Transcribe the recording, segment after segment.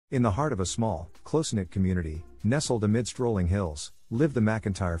In the heart of a small, close-knit community, nestled amidst rolling hills, lived the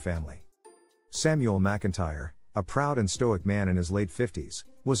McIntyre family. Samuel McIntyre, a proud and stoic man in his late 50s,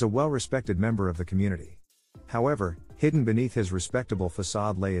 was a well-respected member of the community. However, hidden beneath his respectable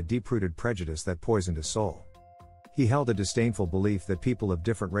facade lay a deep-rooted prejudice that poisoned his soul. He held a disdainful belief that people of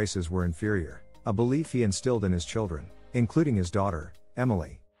different races were inferior, a belief he instilled in his children, including his daughter,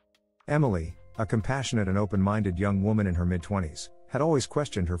 Emily. Emily, a compassionate and open-minded young woman in her mid-20s, had always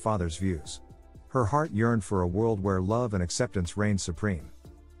questioned her father's views. Her heart yearned for a world where love and acceptance reigned supreme.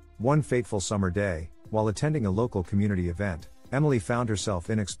 One fateful summer day, while attending a local community event, Emily found herself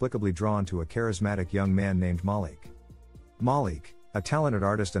inexplicably drawn to a charismatic young man named Malik. Malik, a talented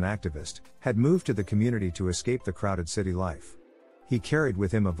artist and activist, had moved to the community to escape the crowded city life. He carried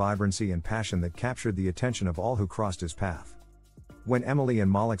with him a vibrancy and passion that captured the attention of all who crossed his path. When Emily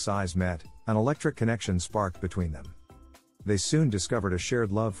and Malik's eyes met, an electric connection sparked between them. They soon discovered a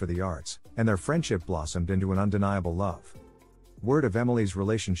shared love for the arts, and their friendship blossomed into an undeniable love. Word of Emily's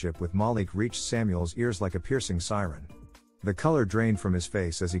relationship with Malik reached Samuel's ears like a piercing siren. The color drained from his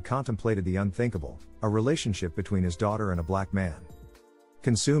face as he contemplated the unthinkable, a relationship between his daughter and a black man.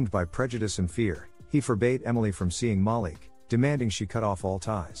 Consumed by prejudice and fear, he forbade Emily from seeing Malik, demanding she cut off all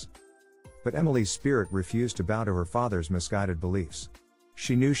ties. But Emily's spirit refused to bow to her father's misguided beliefs.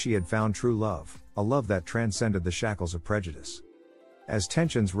 She knew she had found true love, a love that transcended the shackles of prejudice. As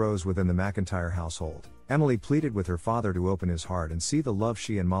tensions rose within the McIntyre household, Emily pleaded with her father to open his heart and see the love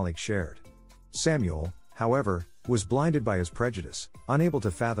she and Malik shared. Samuel, however, was blinded by his prejudice, unable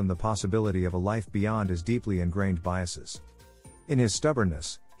to fathom the possibility of a life beyond his deeply ingrained biases. In his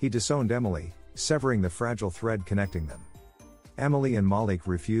stubbornness, he disowned Emily, severing the fragile thread connecting them. Emily and Malik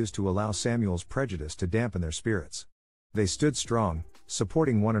refused to allow Samuel's prejudice to dampen their spirits. They stood strong,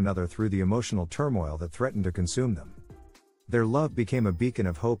 supporting one another through the emotional turmoil that threatened to consume them. Their love became a beacon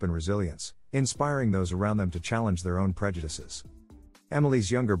of hope and resilience, inspiring those around them to challenge their own prejudices.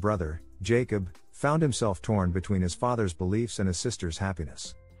 Emily's younger brother, Jacob, found himself torn between his father's beliefs and his sister's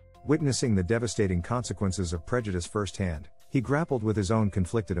happiness. Witnessing the devastating consequences of prejudice firsthand, he grappled with his own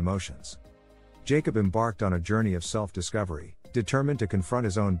conflicted emotions. Jacob embarked on a journey of self-discovery, determined to confront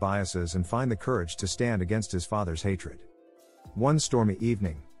his own biases and find the courage to stand against his father's hatred. One stormy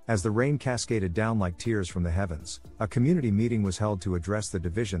evening, as the rain cascaded down like tears from the heavens, a community meeting was held to address the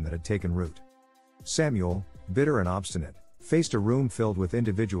division that had taken root. Samuel, bitter and obstinate, faced a room filled with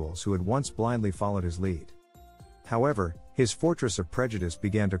individuals who had once blindly followed his lead. However, his fortress of prejudice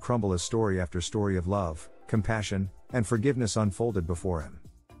began to crumble as story after story of love, compassion, and forgiveness unfolded before him.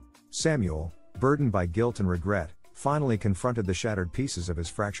 Samuel, burdened by guilt and regret, finally confronted the shattered pieces of his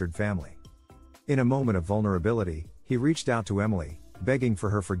fractured family. In a moment of vulnerability, he reached out to Emily, begging for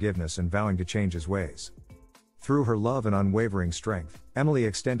her forgiveness and vowing to change his ways. Through her love and unwavering strength, Emily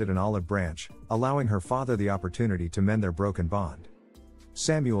extended an olive branch, allowing her father the opportunity to mend their broken bond.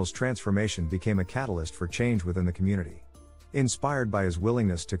 Samuel's transformation became a catalyst for change within the community. Inspired by his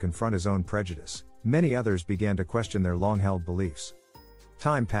willingness to confront his own prejudice, many others began to question their long-held beliefs.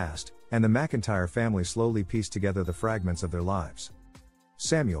 Time passed, and the McIntyre family slowly pieced together the fragments of their lives.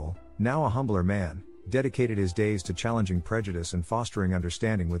 Samuel, now a humbler man, dedicated his days to challenging prejudice and fostering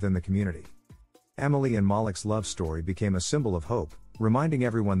understanding within the community. Emily and Malik's love story became a symbol of hope, reminding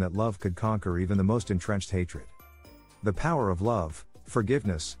everyone that love could conquer even the most entrenched hatred. The power of love,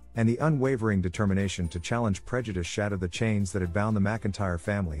 forgiveness, and the unwavering determination to challenge prejudice shattered the chains that had bound the McIntyre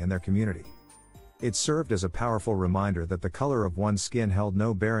family and their community. It served as a powerful reminder that the color of one's skin held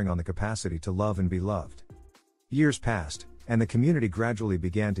no bearing on the capacity to love and be loved. Years passed, and the community gradually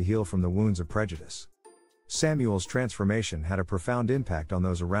began to heal from the wounds of prejudice. Samuel's transformation had a profound impact on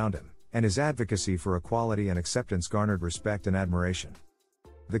those around him, and his advocacy for equality and acceptance garnered respect and admiration.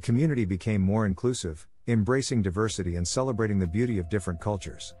 The community became more inclusive, embracing diversity and celebrating the beauty of different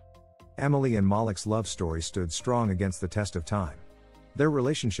cultures. Emily and Malik's love story stood strong against the test of time. Their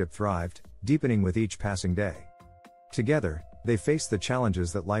relationship thrived, deepening with each passing day. Together, they faced the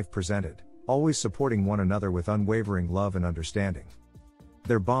challenges that life presented, always supporting one another with unwavering love and understanding.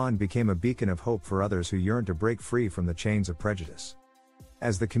 Their bond became a beacon of hope for others who yearned to break free from the chains of prejudice.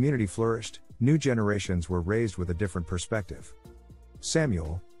 As the community flourished, new generations were raised with a different perspective.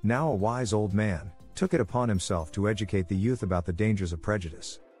 Samuel, now a wise old man, took it upon himself to educate the youth about the dangers of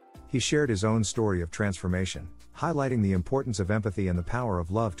prejudice. He shared his own story of transformation, highlighting the importance of empathy and the power of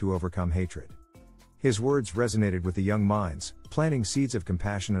love to overcome hatred. His words resonated with the young minds, planting seeds of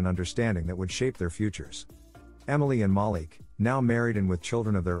compassion and understanding that would shape their futures. Emily and Malik, now married and with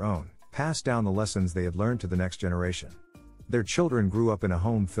children of their own, passed down the lessons they had learned to the next generation. Their children grew up in a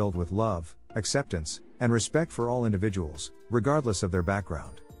home filled with love, acceptance, and respect for all individuals, regardless of their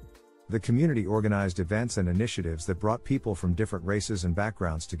background. the community organized events and initiatives that brought people from different races and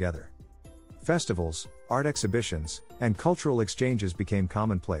backgrounds together. Festivals, art exhibitions, and cultural exchanges became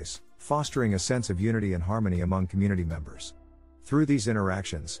commonplace, fostering a sense of unity and harmony among community members. Through these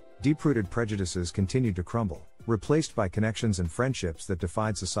interactions, deep-rooted prejudices continued to crumble, replaced by connections and friendships that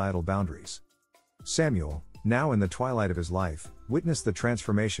defied societal boundaries. Samuel, now in the twilight of his life, witnessed the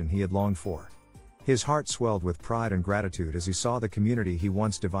transformation he had longed for. His heart swelled with pride and gratitude as he saw the community he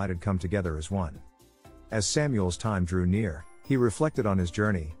once divided come together as one. As Samuel's time drew near, he reflected on his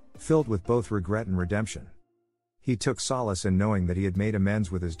journey, filled with both regret and redemption. He took solace in knowing that he had made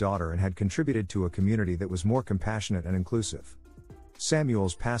amends with his daughter and had contributed to a community that was more compassionate and inclusive.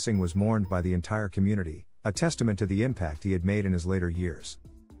 Samuel's passing was mourned by the entire community, a testament to the impact he had made in his later years.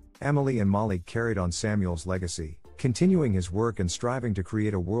 Emily and Molly carried on Samuel's legacy, continuing his work and striving to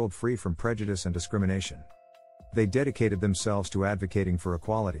create a world free from prejudice and discrimination. They dedicated themselves to advocating for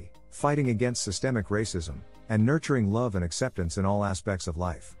equality, fighting against systemic racism, and nurturing love and acceptance in all aspects of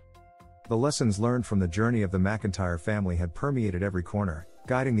life. The lessons learned from the journey of the McIntyre family had permeated every corner,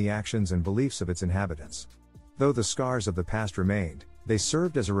 guiding the actions and beliefs of its inhabitants. Though the scars of the past remained, they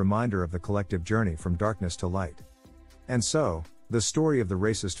served as a reminder of the collective journey from darkness to light. And so, the story of the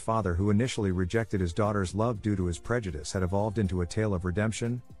racist father who initially rejected his daughter's love due to his prejudice had evolved into a tale of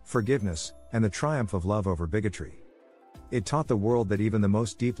redemption, forgiveness, and the triumph of love over bigotry. It taught the world that even the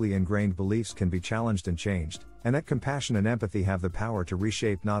most deeply ingrained beliefs can be challenged and changed, and that compassion and empathy have the power to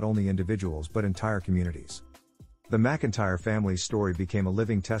reshape not only individuals but entire communities. The McIntyre family's story became a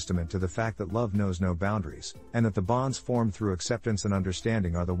living testament to the fact that love knows no boundaries, and that the bonds formed through acceptance and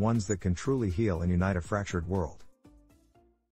understanding are the ones that can truly heal and unite a fractured world.